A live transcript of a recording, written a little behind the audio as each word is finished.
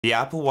The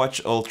Apple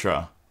Watch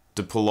Ultra,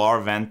 the Polar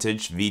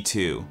Vantage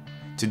V2.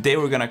 Today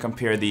we're gonna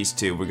compare these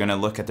two. We're gonna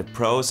look at the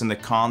pros and the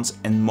cons,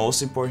 and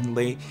most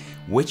importantly,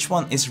 which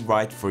one is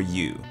right for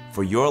you,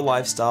 for your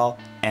lifestyle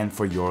and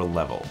for your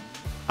level.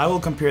 I will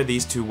compare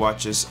these two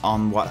watches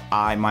on what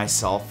I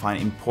myself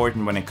find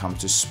important when it comes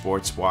to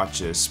sports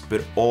watches,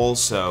 but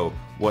also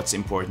what's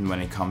important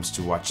when it comes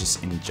to watches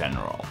in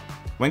general.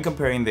 When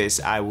comparing this,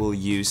 I will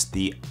use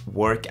the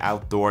Work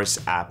Outdoors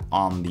app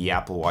on the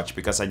Apple Watch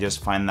because I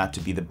just find that to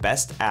be the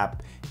best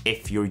app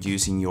if you're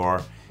using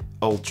your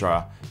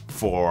Ultra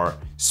for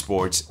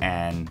sports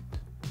and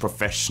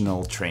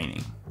professional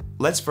training.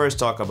 Let's first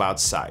talk about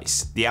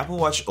size. The Apple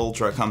Watch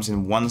Ultra comes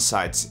in one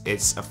size.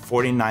 It's a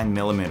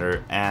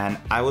 49mm, and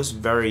I was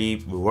very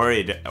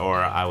worried, or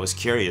I was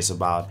curious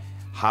about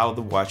how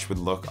the watch would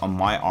look on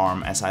my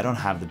arm, as I don't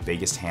have the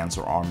biggest hands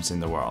or arms in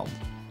the world.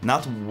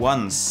 Not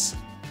once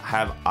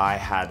have I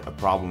had a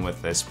problem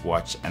with this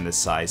watch and the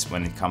size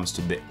when it comes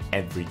to the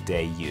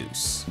everyday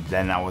use.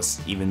 Then I was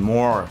even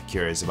more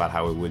curious about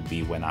how it would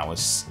be when I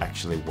was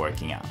actually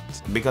working out.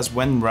 Because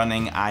when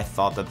running, I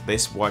thought that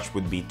this watch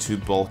would be too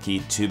bulky,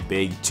 too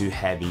big, too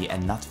heavy,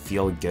 and not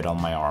feel good on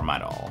my arm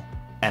at all.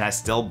 And I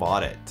still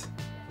bought it.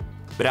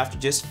 But after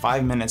just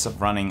 5 minutes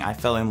of running, I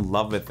fell in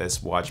love with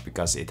this watch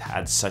because it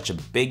had such a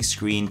big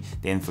screen,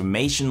 the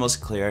information was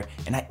clear,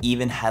 and I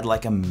even had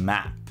like a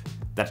map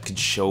that could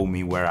show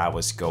me where I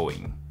was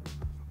going.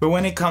 But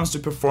when it comes to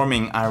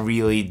performing, I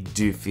really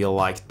do feel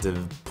like the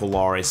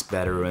Polar is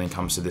better when it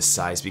comes to the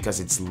size because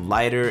it's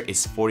lighter,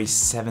 it's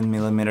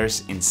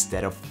 47mm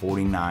instead of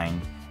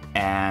 49,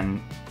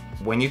 and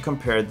when you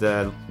compare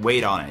the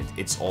weight on it,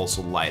 it's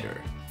also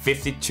lighter.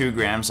 52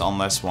 grams on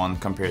this one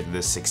compared to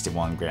the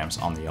 61 grams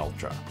on the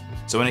Ultra.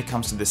 So when it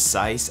comes to the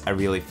size, I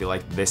really feel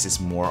like this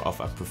is more of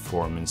a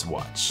performance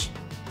watch.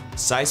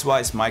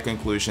 Size-wise, my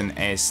conclusion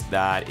is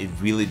that it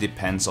really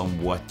depends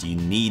on what you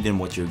need and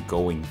what you're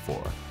going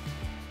for.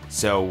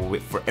 So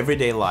for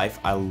everyday life,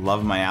 I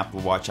love my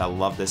Apple Watch, I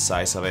love the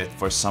size of it.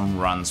 For some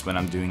runs, when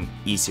I'm doing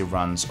easy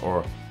runs,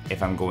 or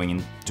if I'm going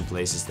into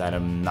places that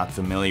I'm not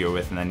familiar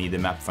with and I need the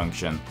map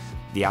function,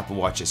 the Apple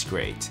Watch is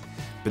great.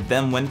 But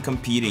then when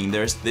competing,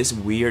 there's this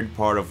weird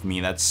part of me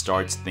that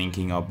starts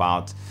thinking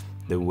about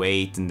the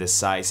weight and the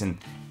size and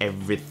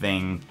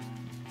everything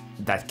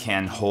that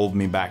can hold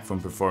me back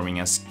from performing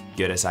as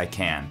good as I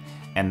can,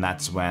 and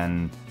that's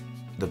when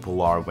the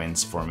Polar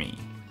wins for me.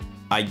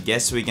 I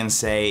guess we can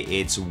say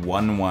it's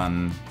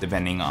 1-1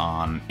 depending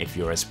on if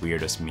you're as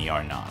weird as me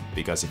or not,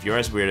 because if you're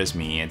as weird as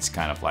me, it's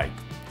kind of like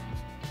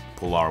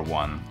Polar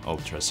 1,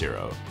 Ultra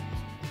 0.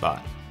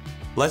 But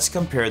let's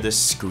compare the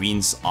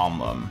screens on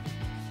them,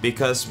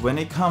 because when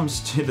it comes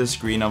to the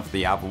screen of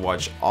the Apple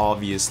Watch,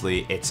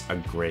 obviously it's a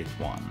great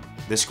one.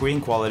 The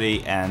screen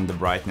quality and the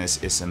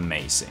brightness is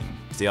amazing.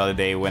 The other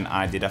day when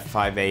I did a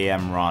 5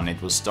 AM run,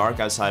 it was dark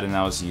outside and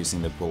I was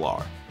using the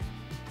Polar.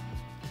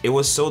 It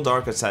was so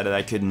dark outside that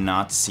I could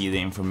not see the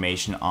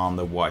information on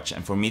the watch,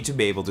 and for me to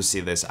be able to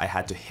see this, I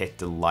had to hit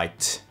the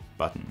light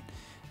button.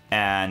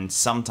 And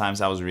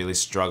sometimes I was really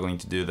struggling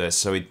to do this,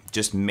 so it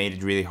just made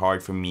it really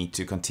hard for me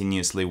to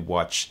continuously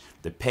watch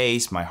the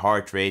pace, my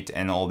heart rate,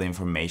 and all the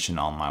information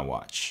on my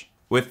watch.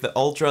 With the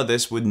Ultra,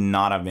 this would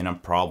not have been a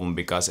problem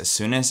because as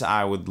soon as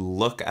I would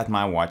look at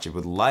my watch, it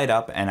would light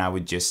up and I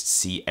would just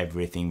see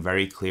everything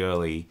very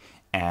clearly,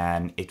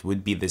 and it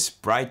would be this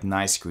bright,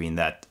 nice screen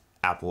that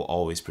Apple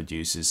always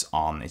produces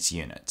on its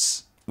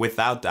units.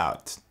 Without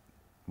doubt,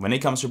 when it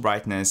comes to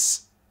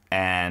brightness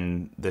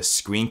and the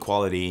screen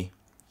quality,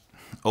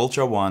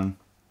 Ultra 1,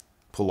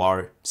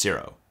 Polar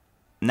 0.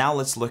 Now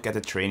let's look at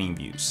the training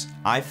views.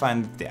 I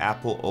find that the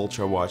Apple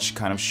Ultra Watch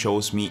kind of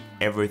shows me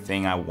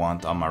everything I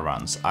want on my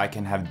runs. I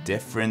can have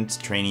different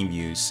training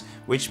views,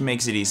 which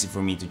makes it easy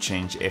for me to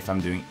change if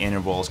I'm doing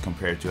intervals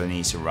compared to an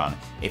easy run,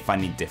 if I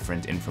need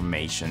different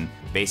information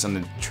based on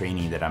the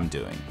training that I'm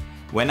doing.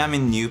 When I'm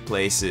in new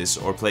places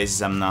or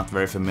places I'm not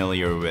very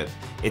familiar with,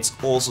 it's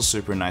also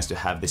super nice to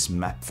have this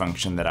map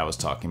function that I was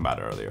talking about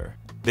earlier.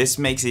 This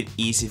makes it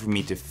easy for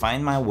me to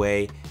find my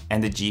way,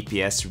 and the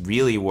GPS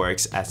really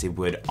works as it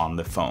would on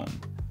the phone.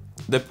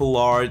 The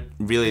Polar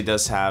really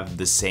does have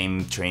the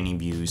same training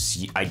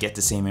views, I get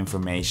the same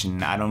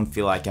information, I don't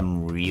feel like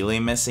I'm really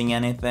missing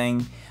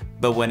anything,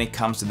 but when it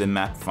comes to the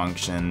map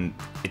function,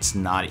 it's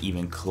not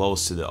even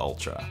close to the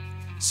Ultra.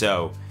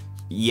 So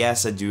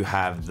yes, I do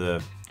have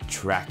the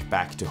track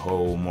back to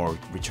home or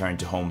return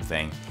to home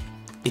thing.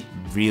 It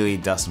really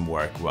doesn't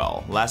work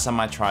well. Last time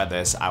I tried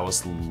this, I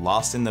was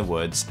lost in the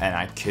woods and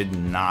I could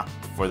not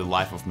for the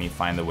life of me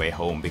find the way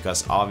home,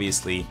 because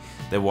obviously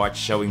the watch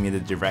showing me the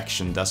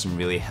direction doesn't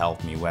really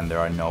help me when there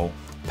are no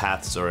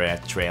paths or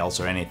trails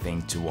or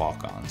anything to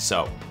walk on.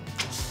 So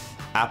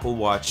Apple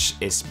Watch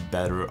is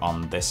better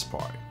on this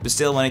part. But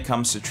still, when it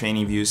comes to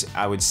training views,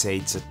 I would say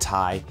it's a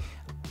tie.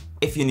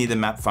 If you need the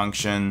map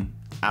function,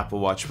 Apple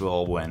Watch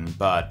will win,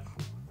 but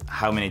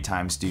how many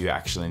times do you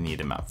actually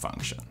need a map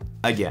function?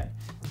 Again,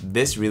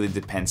 this really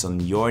depends on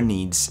your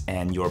needs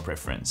and your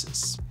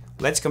preferences.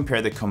 Let's compare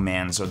the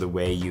commands, or the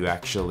way you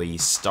actually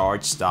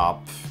start,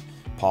 stop,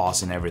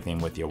 pause and everything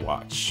with your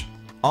watch.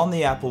 On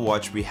the Apple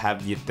Watch we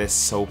have this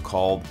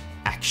so-called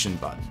action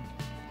button.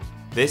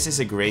 This is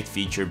a great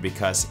feature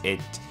because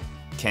it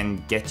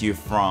can get you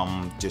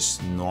from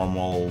just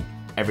normal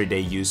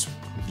everyday use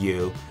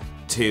view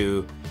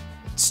to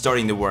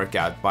starting the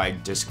workout by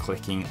just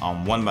clicking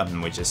on one button,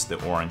 which is the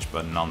orange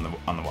button on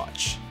the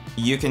watch.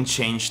 You can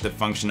change the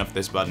function of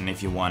this button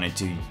if you want it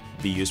to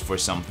be used for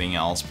something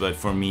else, but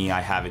for me I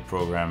have it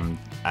programmed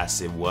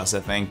as it was, I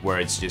think, where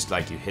it's just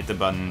like you hit the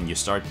button, you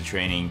start the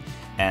training,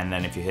 and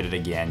then if you hit it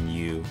again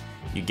you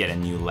get a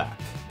new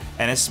lap.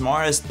 And as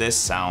smart as this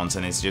sounds,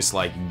 and it's just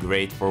like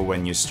great for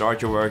when you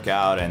start your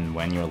workout and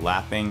when you're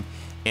lapping,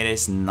 it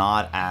is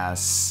not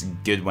as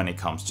good when it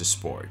comes to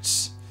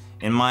sports.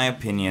 In my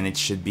opinion, it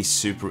should be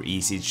super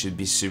easy, it should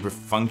be super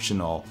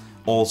functional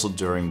also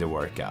during the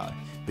workout.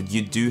 But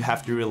you do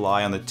have to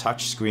rely on the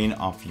touch screen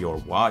of your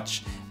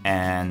watch,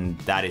 and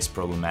that is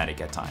problematic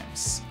at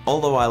times.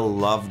 Although I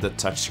love the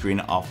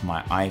touchscreen of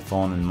my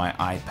iPhone and my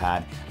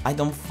iPad, I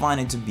don't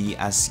find it to be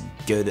as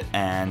good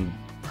and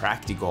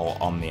practical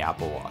on the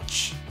Apple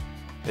Watch.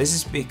 This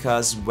is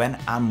because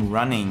when I'm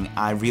running,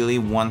 I really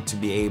want to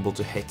be able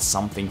to hit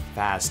something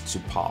fast to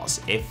pause.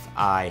 If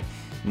I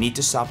need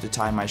to stop to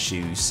tie my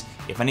shoes,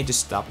 if I need to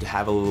stop to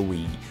have a little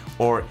wee,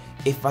 or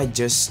if I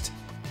just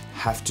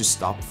have to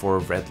stop for a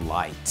red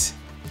light.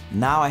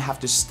 Now I have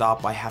to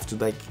stop, I have to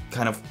like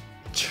kind of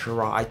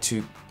try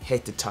to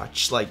hit the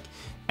touch like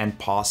and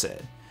pause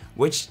it,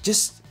 which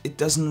just, it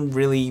doesn't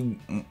really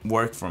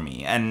work for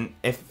me. And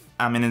if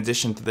I'm in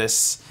addition to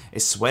this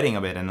is sweating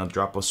a bit and a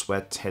drop of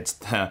sweat hits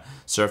the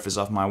surface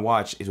of my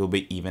watch, it will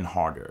be even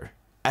harder.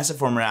 As a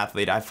former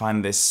athlete, I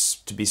find this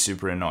to be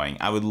super annoying.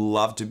 I would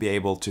love to be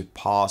able to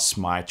pause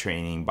my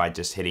training by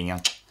just hitting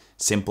a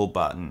simple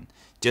button,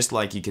 just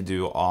like you could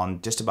do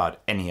on just about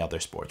any other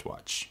sports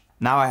watch.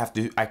 Now I have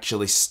to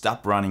actually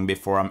stop running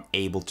before I'm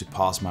able to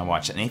pause my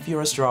watch, and if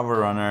you're a Strava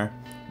runner,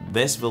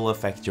 this will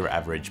affect your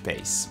average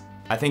pace.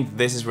 I think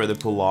this is where the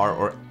Polar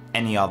or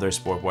any other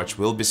sport watch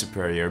will be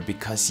superior,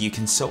 because you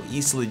can so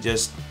easily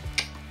just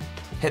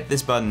hit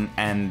this button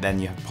and then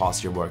you have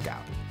paused your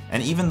workout.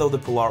 And even though the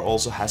Polar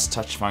also has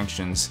touch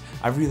functions,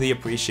 I really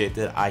appreciate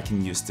that I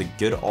can use the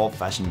good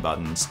old-fashioned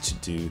buttons to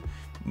do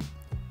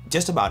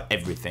just about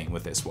everything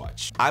with this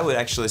watch. I would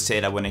actually say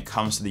that when it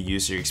comes to the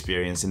user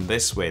experience in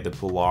this way, the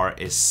Polar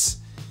is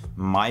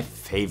my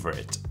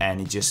favorite, and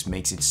it just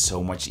makes it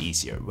so much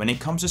easier. When it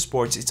comes to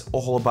sports, it's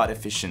all about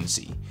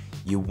efficiency.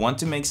 You want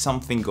to make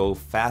something go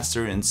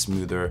faster and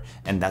smoother,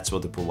 and that's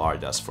what the Polar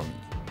does for me.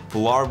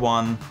 Polar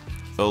 1,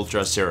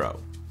 Ultra 0.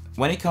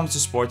 When it comes to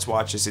sports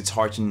watches, it's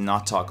hard to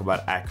not talk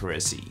about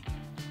accuracy.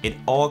 It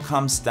all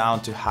comes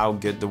down to how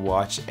good the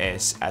watch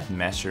is at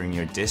measuring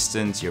your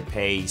distance, your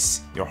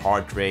pace, your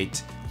heart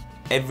rate,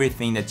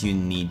 everything that you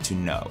need to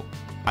know.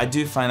 I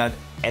do find that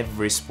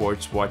every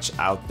sports watch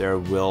out there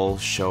will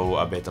show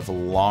a bit of a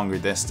longer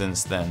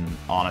distance than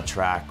on a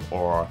track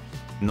or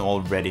an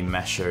already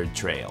measured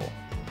trail.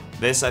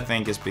 This, I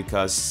think, is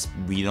because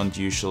we don't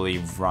usually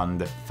run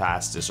the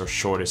fastest or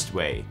shortest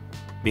way,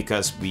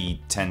 because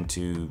we tend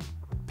to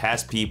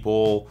pass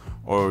people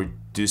or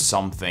do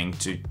something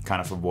to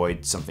kind of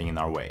avoid something in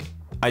our way.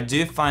 I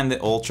do find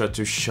the Ultra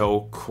to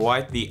show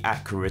quite the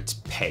accurate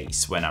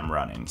pace when I'm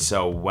running,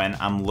 so when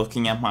I'm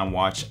looking at my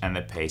watch and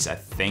the pace, I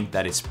think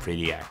that it's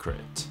pretty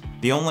accurate.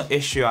 The only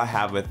issue I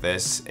have with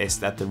this is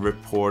that the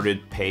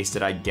reported pace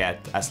that I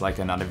get as like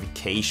a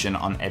notification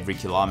on every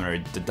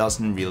kilometer, that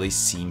doesn't really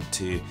seem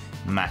to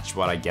match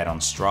what I get on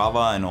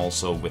Strava, and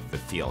also with the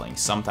feeling.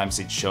 Sometimes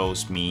it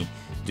shows me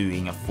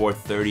doing a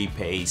 4:30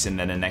 pace and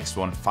then the next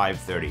one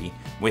 5:30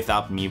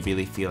 without me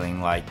really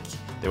feeling like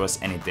there was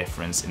any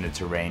difference in the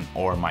terrain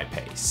or my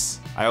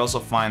pace. I also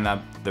find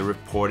that the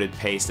reported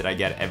pace that I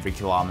get every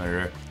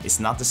kilometer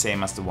is not the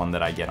same as the one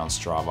that I get on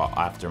Strava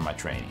after my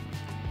training.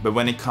 But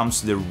when it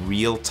comes to the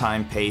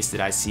real-time pace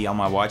that I see on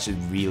my watch, it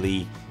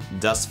really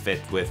does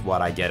fit with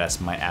what I get as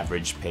my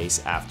average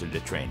pace after the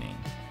training.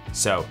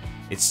 So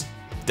it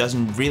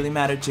doesn't really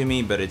matter to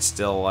me, but it's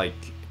still like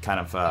kind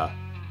of a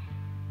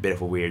bit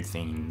of a weird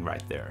thing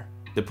right there.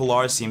 The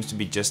Polar seems to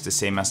be just the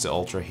same as the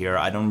Ultra here.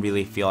 I don't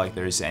really feel like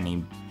there's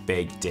any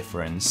big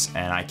difference,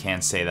 and I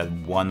can't say that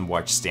one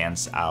watch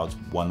stands out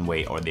one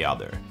way or the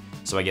other.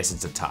 So I guess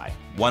it's a tie.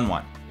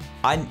 1-1.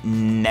 I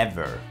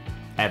never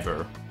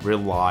ever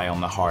rely on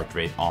the heart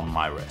rate on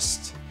my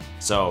wrist.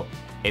 So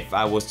if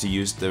I was to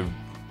use the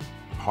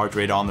heart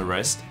rate on the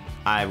wrist,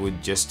 I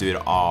would just do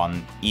it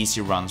on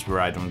easy runs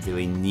where I don't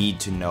really need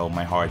to know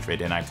my heart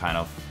rate, and I kind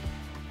of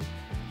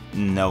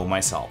know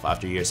myself.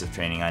 After years of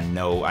training, I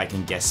know I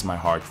can guess my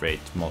heart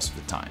rate most of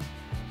the time.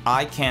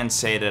 I can't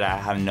say that I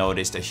have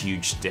noticed a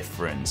huge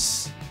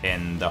difference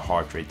in the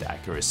heart rate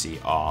accuracy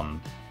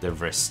on the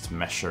wrist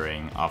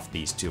measuring of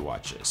these two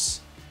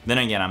watches. Then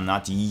again, I'm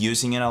not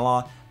using it a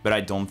lot, but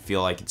I don't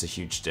feel like it's a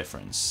huge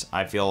difference.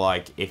 I feel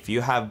like if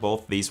you have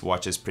both these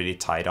watches pretty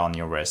tight on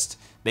your wrist,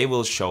 they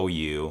will show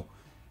you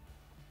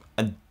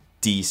a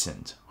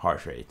decent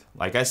heart rate.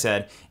 Like I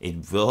said,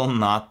 it will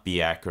not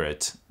be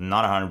accurate,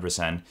 not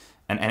 100%,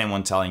 and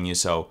anyone telling you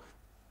so,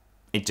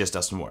 it just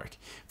doesn't work.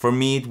 For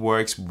me, it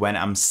works when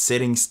I'm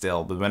sitting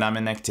still, but when I'm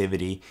in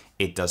activity,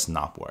 it does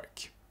not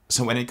work.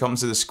 So when it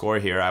comes to the score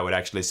here, I would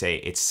actually say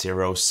it's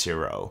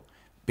 0-0.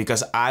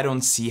 Because I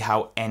don't see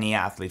how any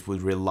athlete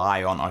would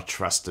rely on or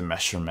trust the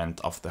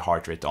measurement of the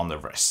heart rate on the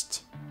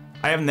wrist.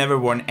 I have never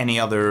worn any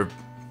other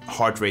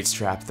heart rate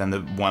strap than the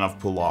one of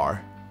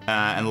Polar.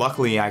 And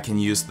luckily I can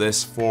use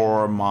this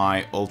for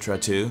my Ultra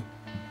 2,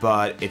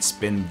 but it's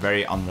been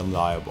very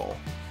unreliable.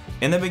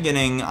 In the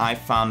beginning, I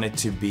found it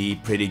to be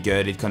pretty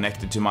good. It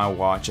connected to my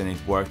watch and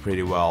it worked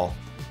pretty well.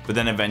 But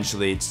then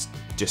eventually it's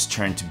just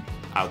turned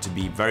out to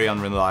be very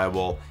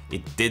unreliable.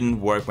 It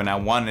didn't work when I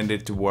wanted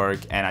it to work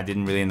and I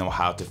didn't really know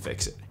how to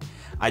fix it.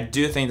 I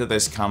do think that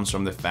this comes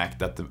from the fact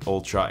that the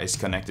Ultra is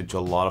connected to a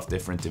lot of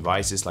different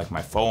devices like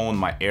my phone,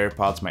 my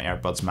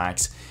AirPods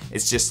Max.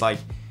 It's just like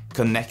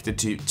connected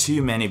to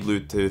too many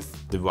Bluetooth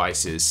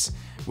devices,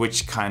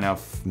 which kind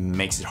of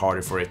makes it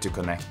harder for it to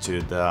connect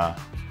to the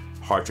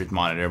heart rate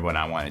monitor when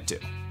I want it to.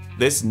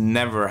 This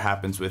never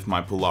happens with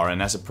my Polar,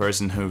 and as a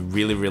person who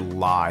really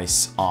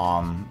relies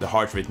on the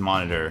heart rate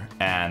monitor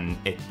and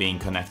it being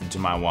connected to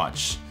my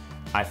watch,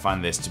 I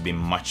find this to be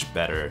much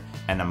better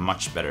and a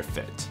much better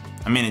fit.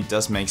 I mean, it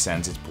does make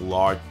sense. It's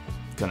Polar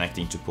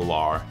connecting to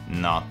Polar,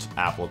 not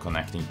Apple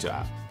connecting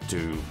to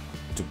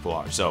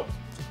Polar. So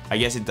I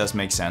guess it does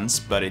make sense,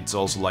 but it's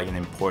also like an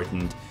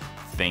important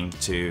thing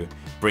to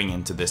bring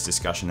into this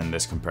discussion and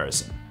this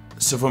comparison.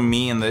 So for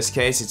me in this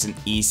case, it's an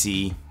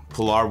easy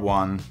Polar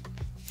 1,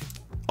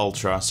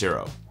 Ultra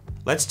 0.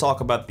 Let's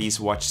talk about these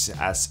watches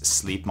as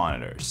sleep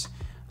monitors.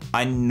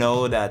 I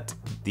know that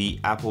the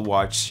Apple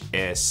Watch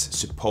is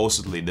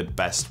supposedly the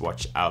best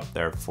watch out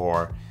there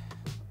for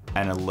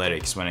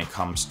analytics when it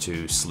comes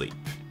to sleep.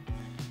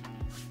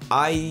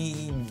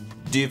 I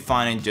do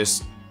find it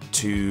just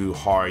too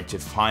hard to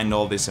find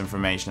all this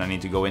information. I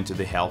need to go into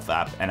the health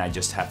app and I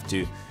just have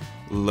to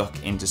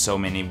look into so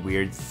many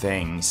weird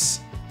things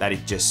that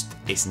it just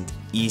isn't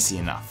easy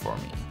enough for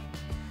me.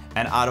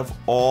 And out of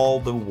all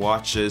the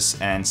watches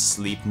and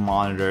sleep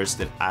monitors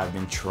that I've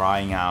been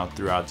trying out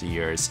throughout the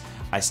years,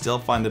 I still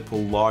find the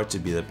Polar to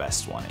be the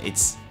best one.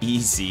 It's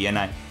easy,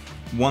 and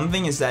one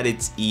thing is that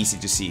it's easy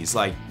to see. It's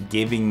like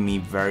giving me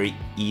very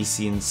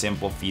easy and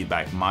simple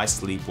feedback. My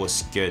sleep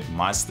was good,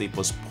 my sleep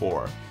was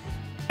poor.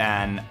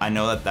 And I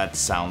know that that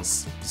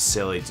sounds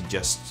silly to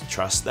just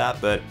trust that,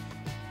 but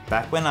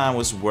back when I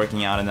was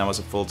working out and I was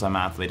a full-time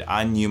athlete,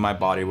 I knew my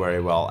body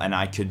very well and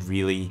I could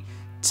really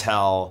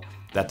tell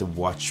that the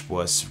watch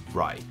was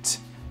right.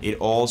 It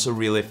also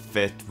really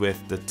fit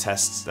with the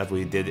tests that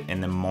we did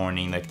in the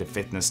morning, like the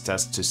fitness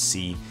test, to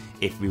see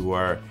if we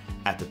were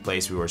at the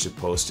place we were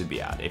supposed to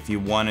be at. If you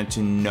wanted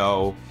to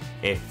know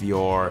if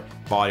your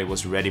body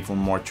was ready for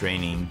more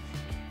training,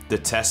 the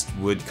test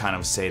would kind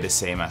of say the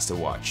same as the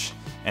watch.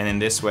 And in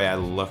this way I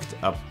looked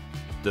up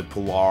the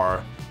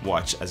Polar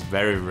watch as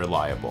very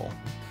reliable.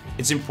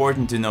 It's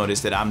important to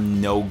notice that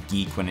I'm no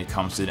geek when it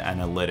comes to the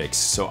analytics,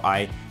 so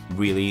I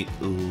really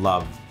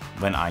love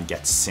when I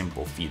get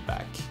simple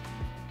feedback.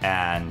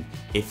 And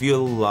if you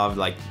love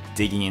like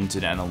digging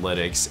into the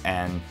analytics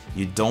and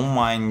you don't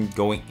mind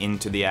going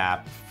into the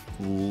app,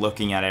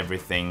 looking at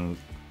everything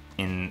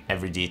in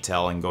every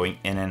detail and going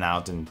in and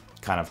out and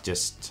kind of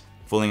just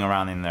fooling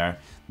around in there,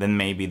 then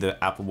maybe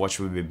the Apple Watch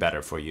would be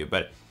better for you.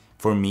 But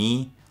for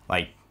me,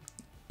 like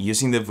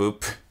using the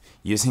VOOP,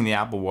 using the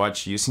Apple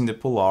Watch, using the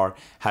Polar,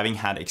 having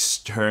had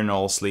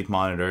external sleep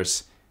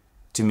monitors,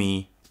 to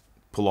me,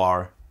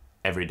 Polar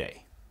every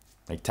day.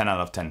 Like 10 out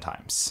of 10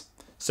 times.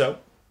 So,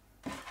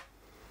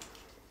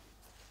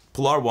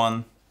 Polar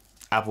 1,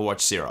 Apple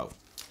Watch 0.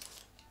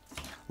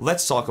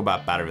 Let's talk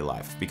about battery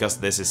life, because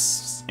this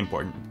is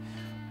important.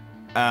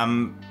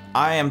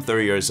 I am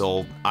 30 years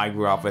old. I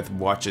grew up with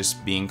watches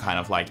being kind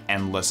of like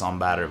endless on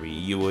battery.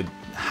 You would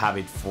have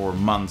it for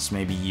months,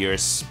 maybe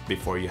years,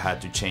 before you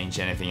had to change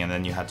anything, and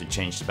then you had to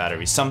change the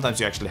battery. Sometimes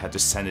you actually had to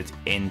send it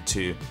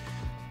into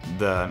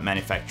the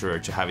manufacturer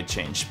to have it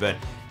changed. But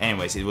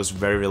anyways, it was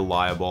very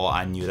reliable.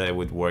 I knew that it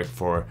would work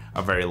for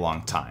a very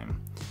long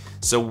time.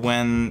 So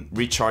when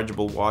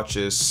rechargeable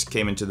watches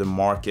came into the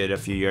market a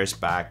few years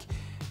back,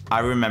 I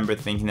remember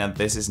thinking that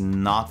this is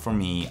not for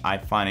me. I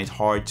find it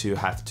hard to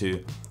have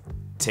to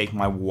take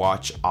my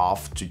watch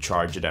off to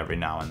charge it every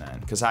now and then,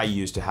 because I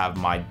used to have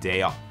my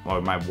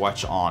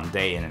watch on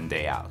day in and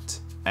day out.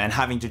 And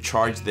having to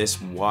charge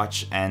this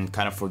watch and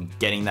kind of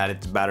forgetting that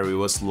its battery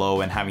was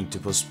low and having to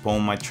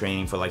postpone my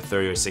training for like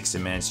 30 or 60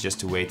 minutes just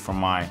to wait for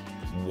my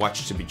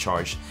watch to be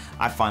charged,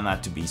 I find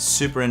that to be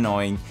super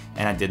annoying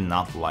and I did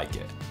not like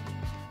it.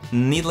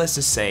 Needless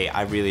to say,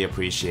 I really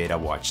appreciate a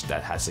watch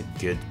that has a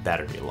good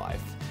battery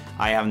life.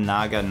 I have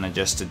now gotten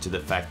adjusted to the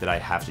fact that I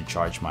have to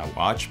charge my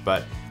watch,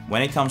 but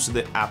when it comes to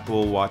the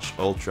Apple Watch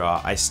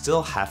Ultra, I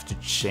still have to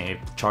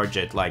charge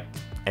it like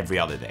every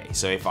other day.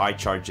 So if I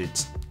charge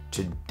it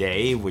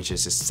today, which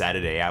is a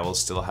Saturday, I will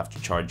still have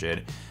to charge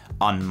it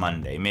on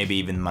Monday, maybe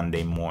even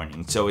Monday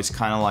morning. So it's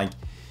kind of like,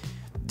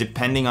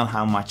 depending on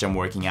how much I'm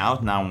working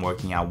out, now I'm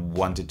working out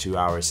 1 to 2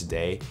 hours a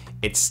day,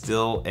 it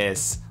still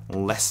is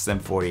less than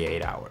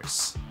 48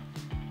 hours.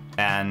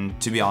 And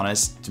to be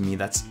honest, to me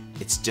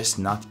it's just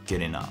not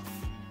good enough.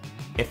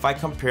 If I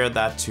compare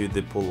that to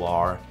the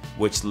Polar,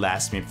 which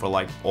lasts me for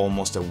like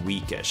almost a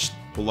weekish,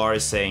 Polar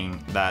is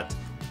saying that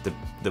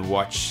the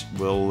watch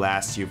will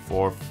last you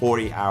for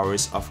 40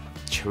 hours of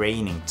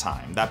training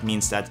time. That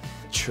means that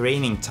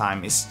training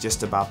time is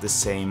just about the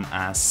same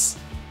as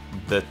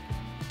the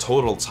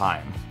total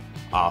time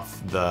of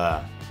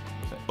the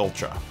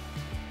Ultra.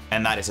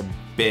 And that is a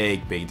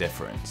big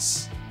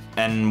difference.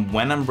 And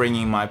when I'm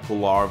bringing my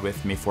Polar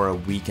with me for a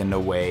weekend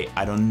away,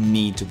 I don't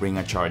need to bring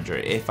a charger.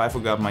 If I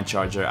forgot my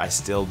charger, I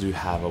still do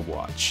have a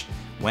watch.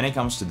 When it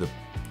comes to the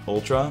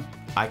Ultra,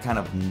 I kind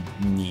of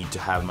need to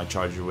have my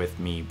charger with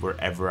me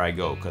wherever I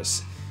go,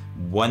 because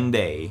one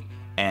day,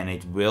 and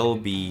it will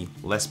be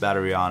less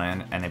battery on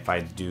it, and if I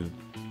do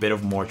a bit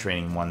of more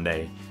training one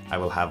day, I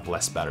will have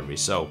less battery.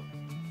 So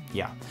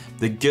yeah,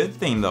 the good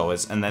thing though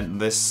is, and then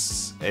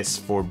this is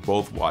for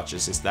both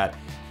watches, is that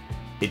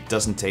it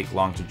doesn't take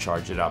long to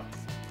charge it up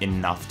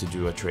enough to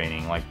do a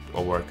training, like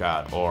a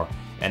workout,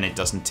 and it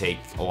doesn't take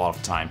a lot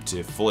of time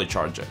to fully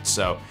charge it.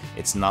 So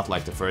it's not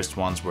like the first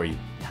ones where you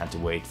had to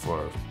wait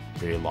for a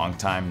pretty long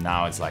time.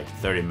 Now it's like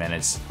 30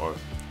 minutes or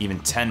even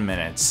 10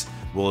 minutes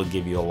will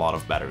give you a lot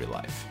of battery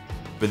life.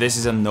 But this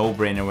is a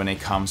no-brainer when it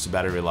comes to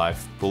battery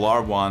life.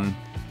 Polar 1,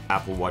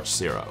 Apple Watch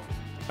 0.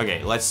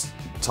 Okay, let's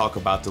talk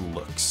about the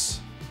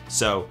looks.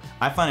 So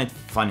I find it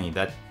funny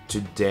that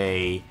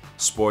today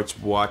sports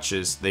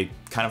watches, they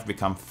kind of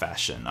become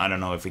fashion. I don't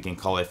know if we can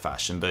call it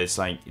fashion, but it's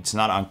like, it's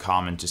not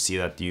uncommon to see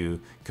that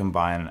you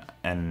combine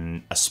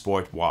a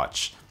sport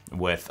watch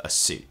with a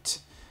suit.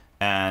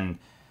 And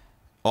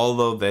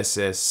although this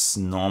is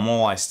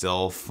normal, I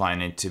still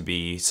find it to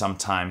be,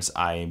 sometimes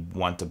I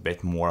want a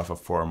bit more of a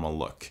formal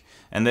look.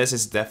 And this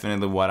is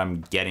definitely what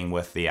I'm getting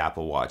with the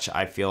Apple Watch.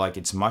 I feel like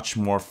it's much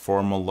more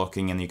formal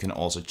looking, and you can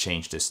also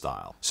change the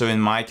style. So in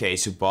my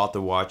case, who bought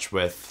the watch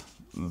with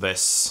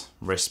this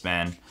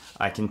wristband,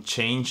 I can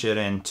change it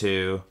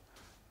into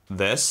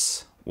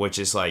this, which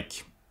is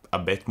like a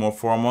bit more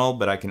formal,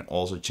 but I can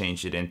also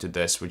change it into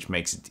this, which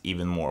makes it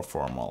even more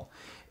formal.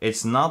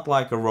 It's not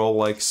like a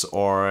Rolex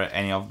or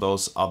any of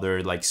those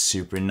other like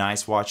super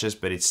nice watches,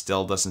 but it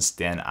still doesn't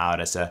stand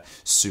out as a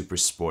super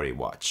sporty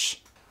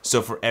watch.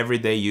 So for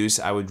everyday use,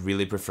 I would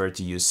really prefer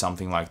to use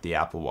something like the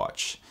Apple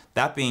Watch.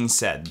 That being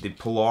said, the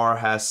Polar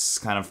has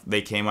kind of,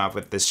 they came up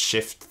with this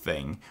shift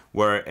thing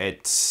where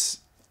it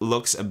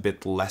looks a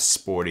bit less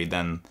sporty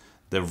than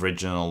the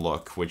original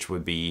look, which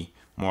would be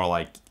more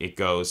like it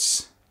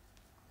goes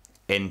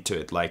into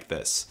it like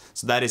this.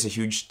 So that is a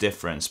huge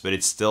difference, but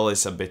it still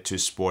is a bit too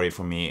sporty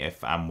for me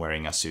if I'm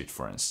wearing a suit,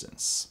 for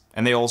instance.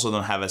 And they also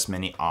don't have as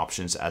many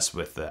options as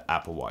with the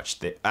Apple Watch.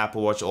 The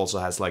Apple Watch also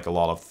has like a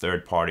lot of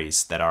third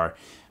parties that are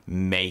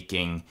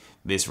making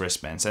these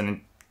wristbands, and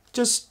it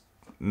just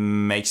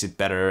makes it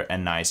better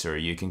and nicer.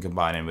 You can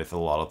combine it with a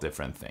lot of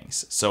different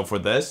things. So for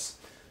this,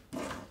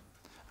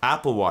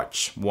 Apple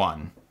Watch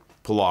 1,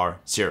 Polar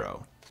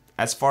 0.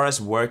 As far as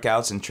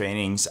workouts and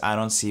trainings, I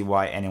don't see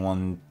why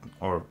anyone,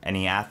 or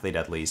any athlete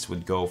at least,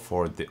 would go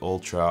for the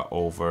Ultra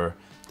over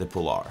the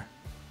Polar.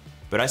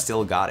 But I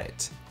still got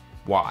it.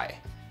 Why?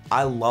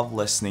 I love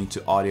listening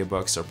to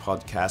audiobooks or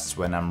podcasts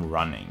when I'm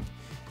running.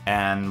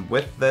 And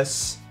with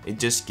this, it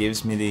just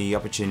gives me the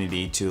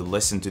opportunity to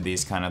listen to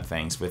these kind of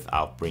things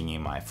without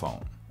bringing my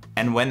phone.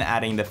 And when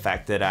adding the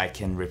fact that I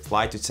can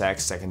reply to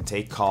text, I can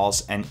take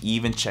calls, and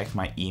even check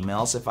my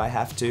emails if I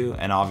have to,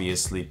 and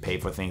obviously pay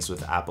for things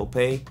with Apple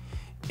Pay,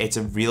 it's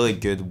a really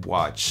good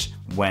watch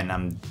when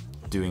I'm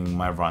doing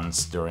my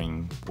runs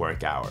during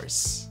work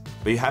hours.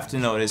 But you have to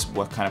notice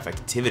what kind of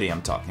activity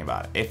I'm talking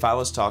about. If I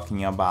was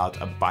talking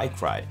about a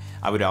bike ride,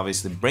 I would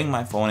obviously bring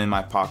my phone in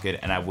my pocket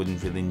and I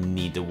wouldn't really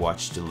need the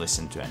watch to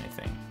listen to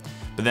anything.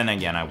 But then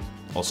again, I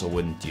also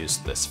wouldn't use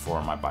this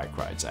for my bike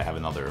rides. I have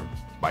another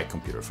bike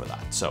computer for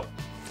that. So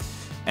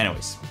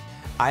anyways,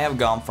 I have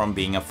gone from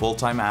being a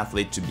full-time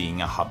athlete to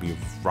being a hobby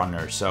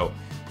runner. So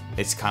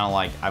it's kind of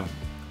like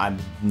I'm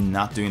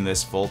not doing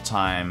this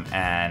full-time,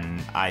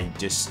 and I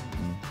just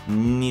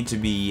need to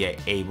be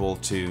able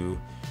to,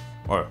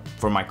 or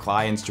for my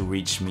clients to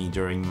reach me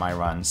during my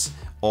runs,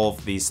 all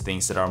of these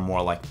things that are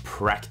more like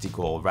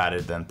practical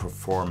rather than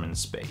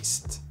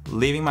performance-based.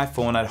 Leaving my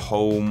phone at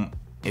home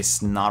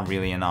is not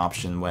really an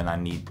option when I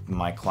need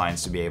my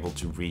clients to be able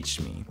to reach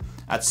me.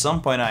 At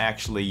some point I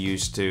actually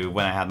used to,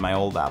 when I had my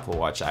old Apple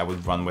Watch, I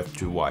would run with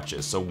 2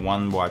 watches. So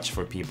one watch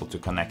for people to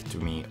connect to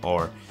me,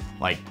 or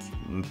like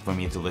for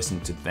me to listen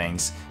to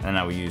things, and then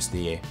I would use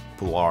the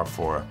Polar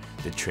for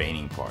the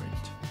training part.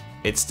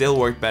 It still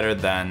worked better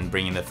than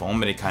bringing the phone,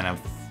 but it kind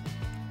of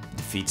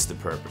defeats the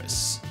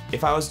purpose.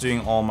 If I was doing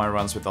all my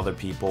runs with other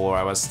people, or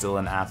I was still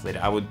an athlete,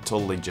 I would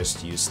totally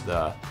just use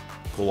the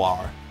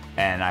Polar,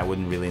 and I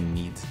wouldn't really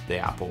need the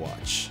Apple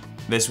Watch.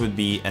 This would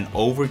be an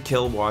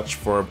overkill watch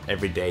for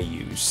everyday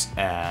use,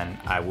 and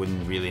I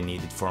wouldn't really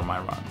need it for my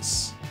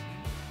runs.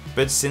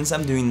 But since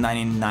I'm doing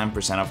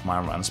 99% of my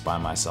runs by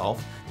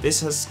myself,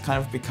 this has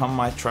kind of become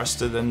my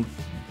trusted and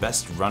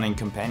best running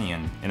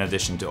companion, in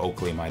addition to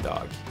Oakley, my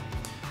dog.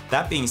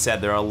 That being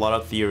said, there are a lot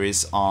of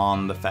theories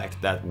on the fact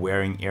that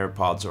wearing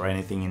AirPods or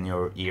anything in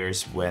your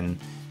ears when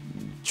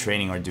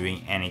training or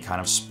doing any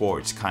kind of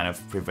sports kind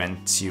of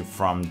prevents you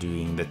from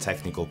doing the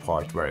technical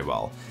part very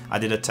well. I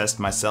did a test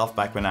myself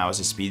back when I was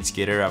a speed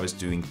skater. I was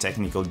doing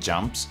technical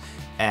jumps,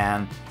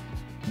 and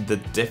the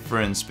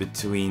difference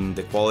between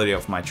the quality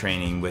of my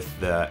training with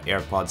the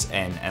AirPods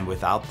in and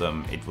without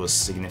them, it was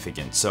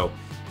significant. So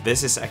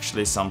this is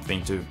actually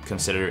something to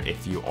consider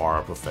if you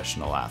are a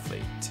professional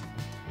athlete.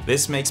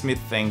 This makes me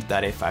think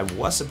that if I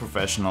was a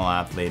professional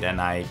athlete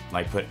and I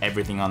put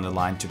everything on the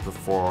line to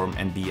perform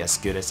and be as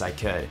good as I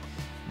could,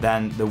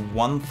 then the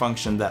one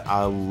function that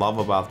I love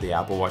about the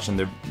Apple Watch,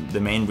 and the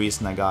main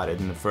reason I got it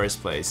in the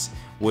first place,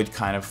 would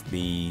kind of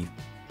be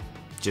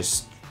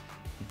just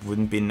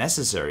wouldn't be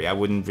necessary. I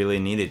wouldn't really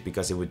need it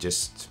because it would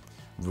just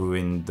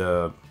ruin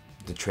the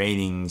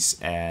trainings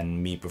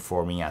and me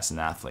performing as an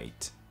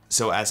athlete.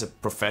 So as a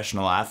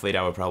professional athlete,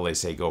 I would probably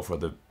say go for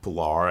the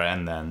Polar,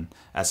 and then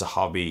as a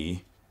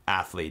hobby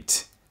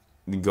athlete,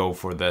 go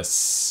for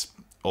this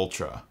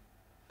Ultra.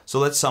 So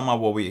let's sum up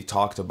what we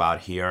talked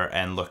about here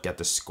and look at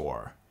the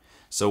score.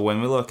 So when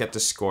we look at the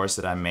scores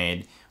that I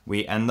made,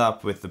 we end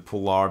up with the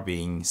Polar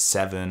being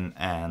 7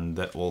 and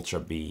the Ultra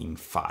being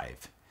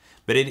 5.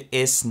 But it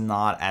is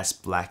not as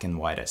black and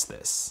white as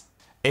this.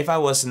 If I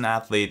was an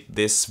athlete,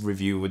 this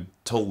review would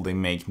totally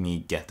make me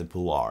get the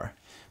Polar.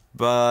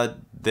 But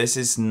this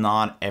is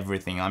not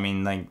everything. I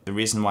mean, like, the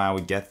reason why I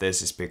would get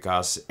this is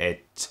because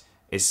it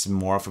is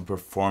more of a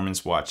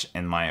performance watch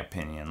in my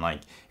opinion. Like,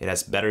 it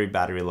has better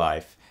battery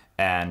life,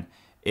 and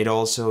it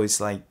also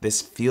is like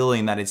this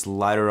feeling that it's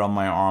lighter on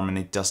my arm and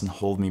it doesn't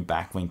hold me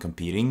back when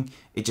competing.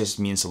 It just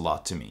means a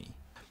lot to me.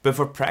 But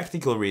for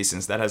practical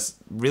reasons, that has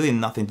really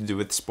nothing to do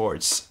with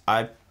sports.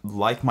 I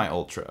like my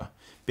Ultra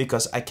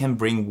because I can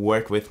bring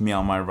work with me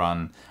on my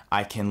run.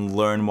 I can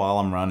learn while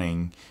I'm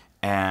running,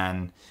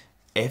 and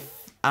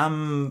if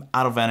I'm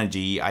out of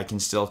energy, I can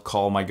still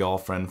call my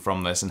girlfriend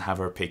from this and have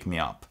her pick me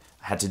up.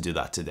 I had to do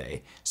that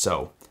today,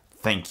 so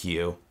thank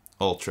you,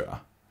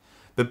 Ultra.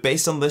 But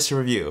based on this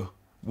review,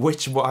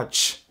 which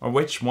watch or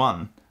which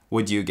one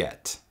would you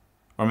get?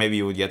 Or maybe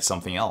you would get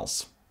something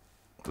else.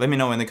 Let me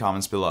know in the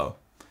comments below.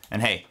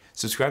 And hey,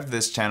 subscribe to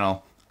this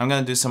channel. I'm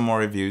gonna do some more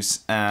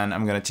reviews, and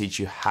I'm gonna teach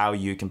you how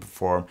you can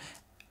perform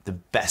the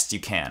best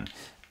you can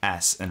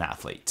as an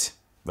athlete,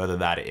 whether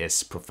that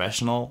is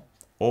professional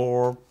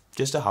or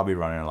just a hobby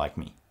runner like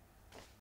me.